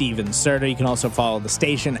at Steven Serta. You can also follow the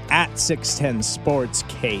station at 610 Sports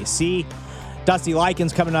KC. Dusty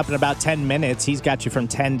Likens coming up in about 10 minutes. He's got you from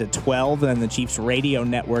 10 to 12. And then the Chiefs radio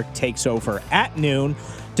network takes over at noon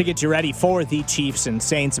to get you ready for the Chiefs and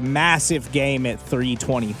Saints massive game at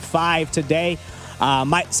 3:25 today.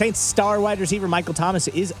 My Saints star wide receiver Michael Thomas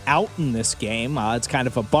is out in this game. It's kind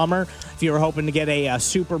of a bummer. If you were hoping to get a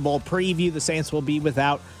Super Bowl preview, the Saints will be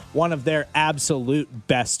without one of their absolute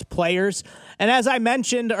best players. And as I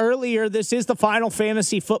mentioned earlier, this is the final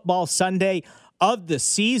Fantasy Football Sunday of the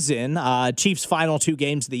season. Chiefs' final 2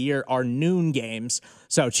 games of the year are noon games.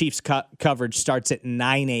 So Chiefs coverage starts at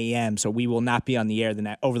 9 a.m. So we will not be on the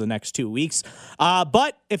air over the next 2 weeks.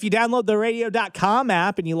 But if you download the radio.com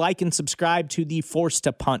app and you like and subscribe to the Forced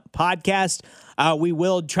to Punt podcast, we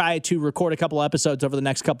will try to record a couple episodes over the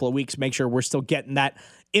next couple of weeks. Make sure we're still getting that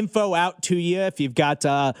info out to you. If you've got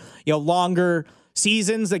longer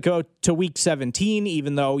seasons that go to week 17,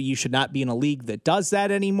 even though you should not be in a league that does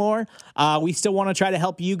that anymore. We still want to try to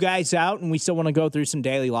help you guys out, and we still want to go through some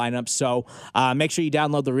daily lineups. So make sure you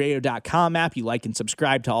download the radio.com app. You like and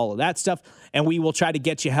subscribe to all of that stuff, and we will try to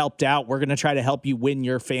get you helped out. We're going to try to help you win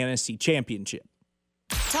your fantasy championship.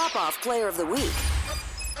 Top off player of the week.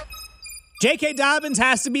 J.K. Dobbins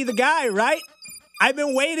has to be the guy, right? I've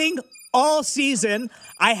been waiting all season.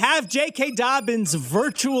 I have J.K. Dobbins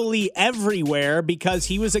virtually everywhere because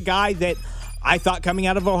he was a guy that I thought coming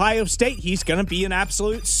out of Ohio State, he's going to be an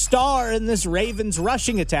absolute star in this Ravens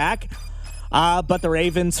rushing attack. But the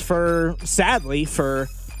Ravens, sadly, for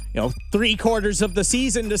 3/4 of the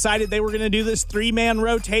season, decided they were going to do this 3-man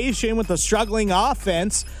rotation with a struggling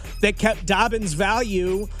offense that kept Dobbins'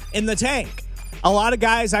 value in the tank. A lot of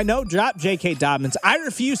guys I know dropped J.K. Dobbins. I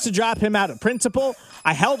refused to drop him out of principle.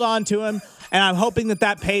 I held on to him, and I'm hoping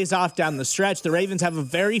that pays off down the stretch. The Ravens have a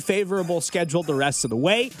very favorable schedule the rest of the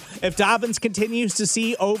way. If Dobbins continues to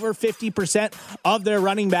see over 50% of their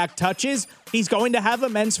running back touches, he's going to have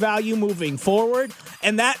immense value moving forward,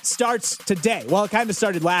 and that starts today. Well, it kind of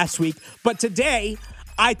started last week, but today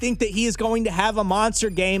I think that he is going to have a monster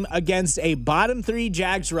game against a bottom 3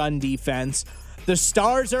 Jags run defense. The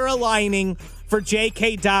stars are aligning for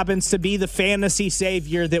J.K. Dobbins to be the fantasy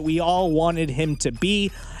savior that we all wanted him to be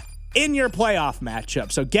in your playoff matchup.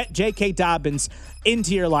 So get J.K. Dobbins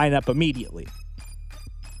into your lineup immediately.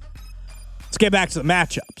 Let's get back to the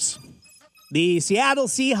matchups. The Seattle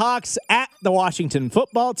Seahawks at the Washington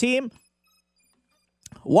football team.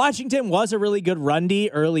 Washington was a really good run D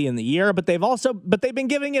early in the year, but they've been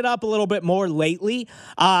giving it up a little bit more lately.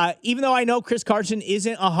 Even though I know Chris Carson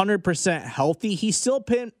isn't 100% healthy, he's still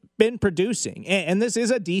been producing, and this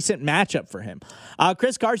is a decent matchup for him.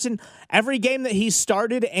 Chris Carson, every game that he's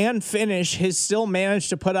started and finished, has still managed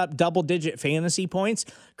to put up double-digit fantasy points.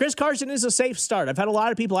 Chris Carson is a safe start. I've had a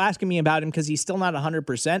lot of people asking me about him because he's still not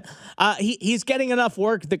 100%. He's getting enough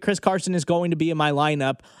work that Chris Carson is going to be in my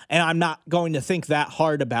lineup, and I'm not going to think that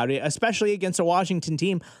hard about it, especially against a Washington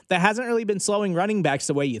team that hasn't really been slowing running backs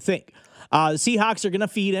the way you think. The Seahawks are going to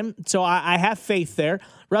feed him, so I have faith there.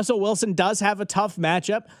 Russell Wilson does have a tough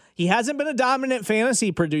matchup. He hasn't been a dominant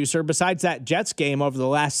fantasy producer besides that Jets game over the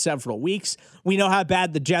last several weeks. We know how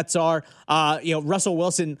bad the Jets are. Russell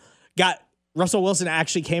Wilson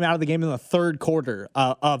actually came out of the game in the third quarter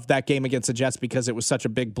of that game against the Jets because it was such a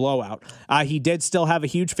big blowout. He did still have a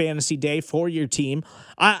huge fantasy day for your team.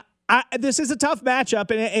 This is a tough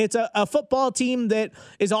matchup, and it's a football team that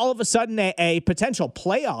is all of a sudden a potential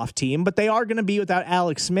playoff team, but they are going to be without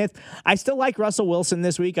Alex Smith. I still like Russell Wilson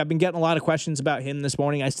this week. I've been getting a lot of questions about him this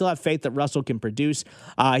morning. I still have faith that Russell can produce.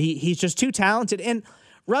 He's just too talented. And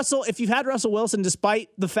Russell, if you've had Russell Wilson, despite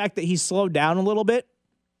the fact that he's slowed down a little bit,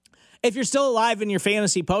 if you're still alive in your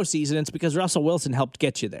fantasy postseason, it's because Russell Wilson helped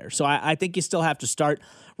get you there. So I think you still have to start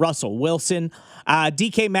Russell Wilson.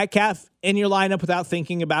 DK Metcalf in your lineup without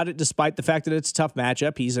thinking about it, despite the fact that it's a tough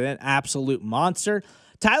matchup. He's an absolute monster.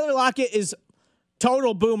 Tyler Lockett is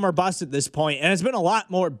total boom or bust at this point, and it's been a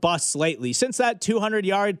lot more busts lately. Since that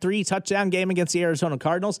 200-yard, 3-touchdown game against the Arizona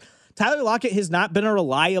Cardinals, Tyler Lockett has not been a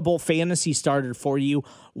reliable fantasy starter for you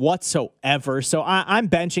whatsoever. So I'm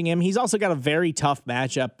benching him. He's also got a very tough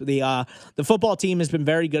matchup. The football team has been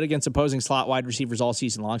very good against opposing slot wide receivers all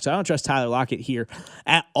season long, so I don't trust Tyler Lockett here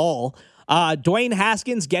at all. Dwayne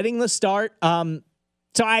Haskins getting the start.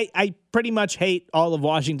 So I pretty much hate all of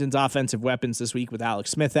Washington's offensive weapons this week with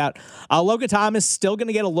Alex Smith out. Logan Thomas still going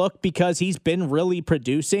to get a look because he's been really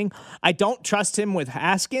producing. I don't trust him with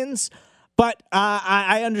Haskins, but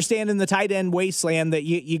I understand in the tight end wasteland that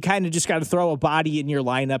you kind of just got to throw a body in your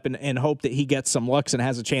lineup and hope that he gets some looks and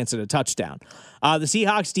has a chance at a touchdown. The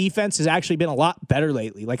Seahawks defense has actually been a lot better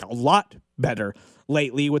lately, like a lot better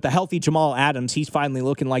lately with the healthy Jamal Adams. He's finally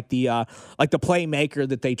looking like the playmaker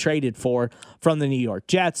that they traded for from the New York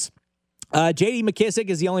Jets. J.D. McKissick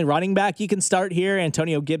is the only running back you can start here.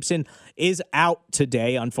 Antonio Gibson is out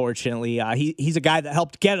today, unfortunately. He's a guy that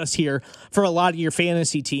helped get us here for a lot of your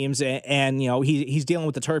fantasy teams, and you know he's dealing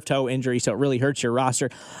with the turf toe injury, so it really hurts your roster.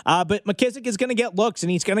 But McKissick is going to get looks, and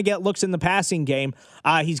he's going to get looks in the passing game.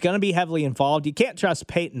 He's going to be heavily involved. You can't trust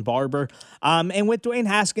Peyton Barber. And with Dwayne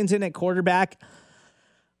Haskins in at quarterback,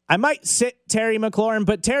 I might sit Terry McLaurin,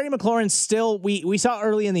 but Terry McLaurin still, we saw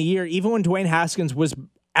early in the year, even when Dwayne Haskins was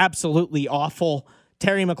absolutely awful,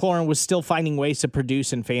 Terry McLaurin was still finding ways to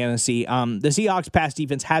produce in fantasy. The Seahawks pass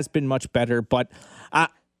defense has been much better, but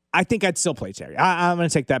I think I'd still play Terry. I'm going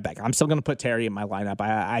to take that back. I'm still going to put Terry in my lineup.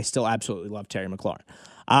 I still absolutely love Terry McLaurin.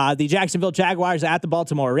 The Jacksonville Jaguars at the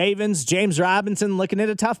Baltimore Ravens. James Robinson looking at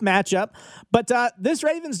a tough matchup. But this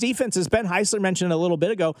Ravens defense, as Ben Heisler mentioned a little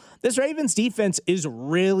bit ago, this Ravens defense is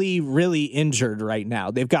really, really injured right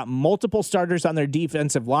now. They've got multiple starters on their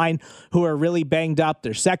defensive line who are really banged up.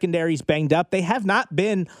 Their secondary's banged up. They have not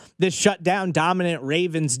been this shutdown dominant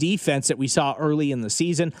Ravens defense that we saw early in the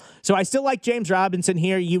season. So I still like James Robinson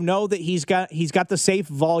here. You know that he's got the safe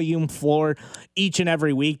volume floor each and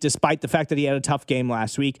every week, despite the fact that he had a tough game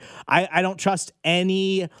last week. I don't trust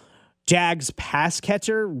any Jags pass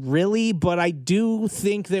catcher, really, but I do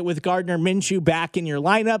think that with Gardner Minshew back in your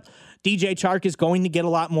lineup, DJ Chark is going to get a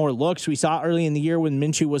lot more looks. We saw early in the year when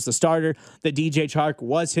Minshew was the starter that DJ Chark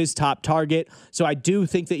was his top target. So I do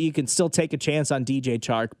think that you can still take a chance on DJ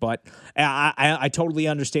Chark, but I totally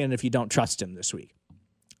understand if you don't trust him this week.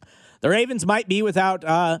 The Ravens might be without...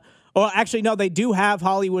 actually, no, they do have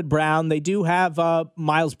Hollywood Brown. They do have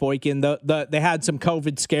Miles Boykin. They had some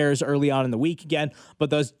COVID scares early on in the week again, but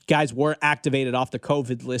those guys were activated off the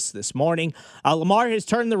COVID list this morning. Lamar has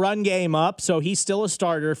turned the run game up, so he's still a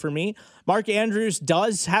starter for me. Mark Andrews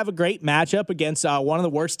does have a great matchup against one of the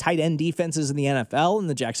worst tight end defenses in the NFL in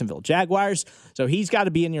the Jacksonville Jaguars, so he's got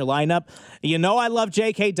to be in your lineup. You know I love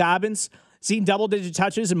J.K. Dobbins. Seen double-digit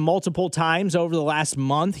touches multiple times over the last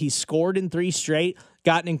month. He's scored in 3 straight.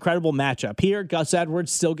 Got an incredible matchup here. Gus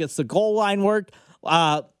Edwards still gets the goal line work.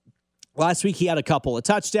 Last week, he had a couple of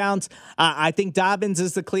touchdowns. I think Dobbins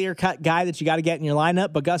is the clear-cut guy that you got to get in your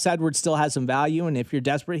lineup, but Gus Edwards still has some value, and if you're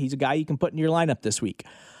desperate, he's a guy you can put in your lineup this week.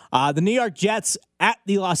 The New York Jets at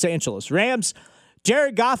the Los Angeles Rams.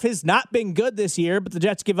 Jared Goff has not been good this year, but the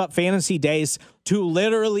Jets give up fantasy days to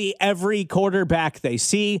literally every quarterback they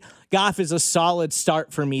see. Goff is a solid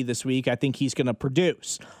start for me this week. I think he's going to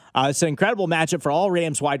produce. It's an incredible matchup for all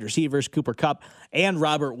Rams wide receivers. Cooper Kupp and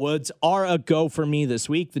Robert Woods are a go for me this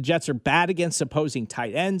week. The Jets are bad against opposing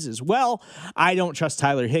tight ends as well. I don't trust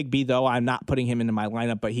Tyler Higbee, though. I'm not putting him into my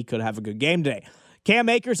lineup, but he could have a good game today. Cam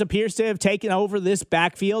Akers appears to have taken over this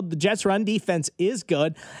backfield. The Jets' run defense is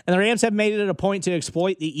good, and the Rams have made it a point to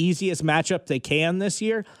exploit the easiest matchup they can this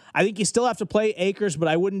year. I think you still have to play Akers, but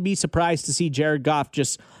I wouldn't be surprised to see Jared Goff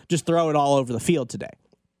just throw it all over the field today.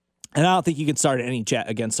 And I don't think you can start any Jet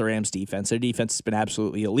against the Rams' defense. Their defense has been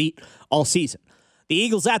absolutely elite all season. The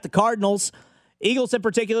Eagles at the Cardinals. Eagles have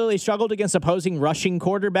particularly struggled against opposing rushing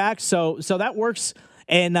quarterbacks, so that works.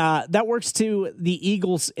 And that works to the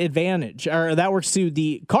Eagles' advantage, or that works to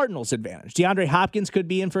the Cardinals' advantage. DeAndre Hopkins could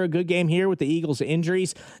be in for a good game here with the Eagles'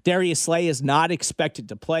 injuries. Darius Slay is not expected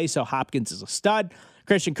to play, so Hopkins is a stud.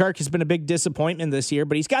 Christian Kirk has been a big disappointment this year,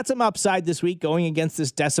 but he's got some upside this week going against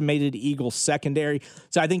this decimated Eagles secondary.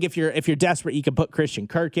 So I think if you're desperate, you can put Christian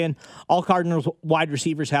Kirk in. All Cardinals wide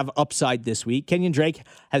receivers have upside this week. Kenyon Drake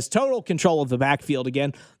has total control of the backfield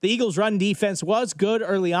again. The Eagles' run defense was good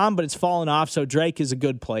early on, but it's fallen off, so Drake is a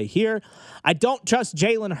good play here. I don't trust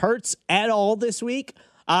Jalen Hurts at all this week.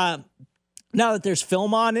 Now that there's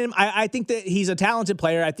film on him, I think that he's a talented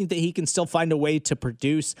player. I think that he can still find a way to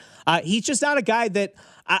produce. He's just not a guy that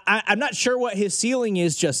I'm not sure what his ceiling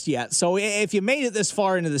is just yet. So if you made it this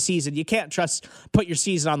far into the season, you can't put your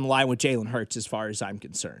season on the line with Jalen Hurts as far as I'm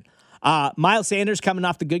concerned. Miles Sanders coming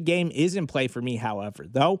off the good game is in play for me, however,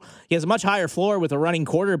 though he has a much higher floor with a running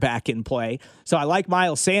quarterback in play. So I like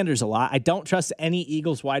Miles Sanders a lot. I don't trust any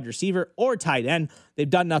Eagles wide receiver or tight end. They've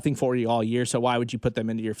done nothing for you all year. So why would you put them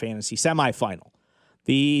into your fantasy semifinal?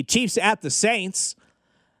 The Chiefs at the Saints.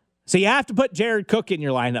 So you have to put Jared Cook in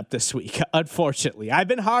your lineup this week. Unfortunately, I've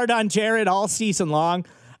been hard on Jared all season long.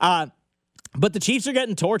 But the Chiefs are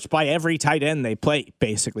getting torched by every tight end they play,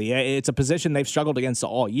 basically. It's a position they've struggled against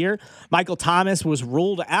all year. Michael Thomas was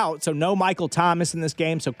ruled out, so no Michael Thomas in this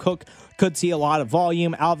game, so Cook could see a lot of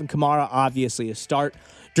volume. Alvin Kamara, obviously a start.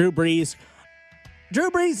 Drew Brees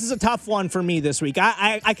is a tough one for me this week.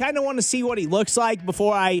 I kind of want to see what he looks like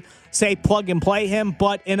before I say plug and play him,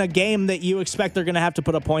 but in a game that you expect they're going to have to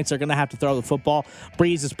put up points, they're going to have to throw the football,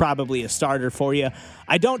 Brees is probably a starter for you.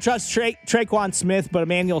 I don't trust Traquan Smith, but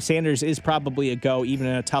Emmanuel Sanders is probably a go, even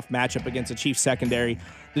in a tough matchup against a Chiefs secondary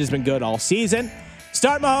that has been good all season.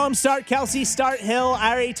 Start Mahomes, start Kelsey, start Hill.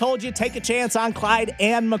 I already told you, take a chance on Clyde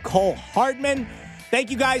and McCole Hardman. Thank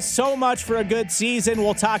you guys so much for a good season.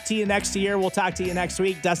 We'll talk to you next year. We'll talk to you next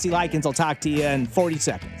week. Dusty Likens will talk to you in 40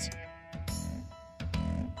 seconds.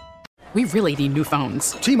 We really need new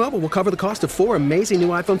phones. T-Mobile will cover the cost of 4 amazing new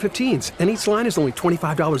iPhone 15s, and each line is only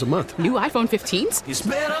 $25 a month. New iPhone 15s? It's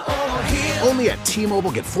better over here. Only at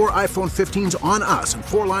T-Mobile, get 4 iPhone 15s on us and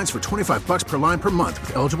 4 lines for $25 per line per month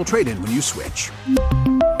with eligible trade-in when you switch.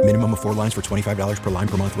 Minimum of 4 lines for $25 per line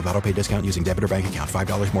per month with autopay discount using debit or bank account.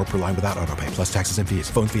 $5 more per line without autopay, plus taxes and fees.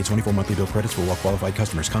 Phone fee at 24 monthly bill credits for well-qualified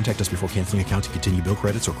customers. Contact us before canceling account to continue bill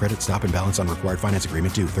credits or credit stop and balance on required finance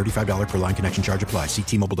agreement due. $35 per line connection charge applies. See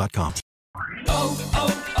T-Mobile.com.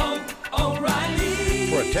 O'Reilly.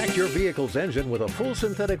 Protect your vehicle's engine with a full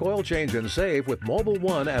synthetic oil change and save with Mobil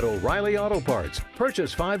 1 at O'Reilly Auto Parts.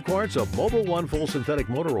 Purchase 5 quarts of Mobil 1 full synthetic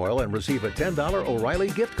motor oil and receive a $10 O'Reilly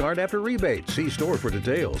gift card after rebate. See store for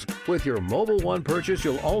details. With your Mobil 1 purchase,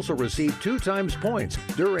 you'll also receive 2 times points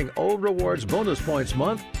during O Rewards Bonus Points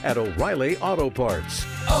Month at O'Reilly Auto Parts.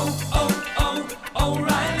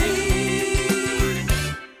 O'Reilly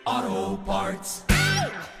Auto Parts.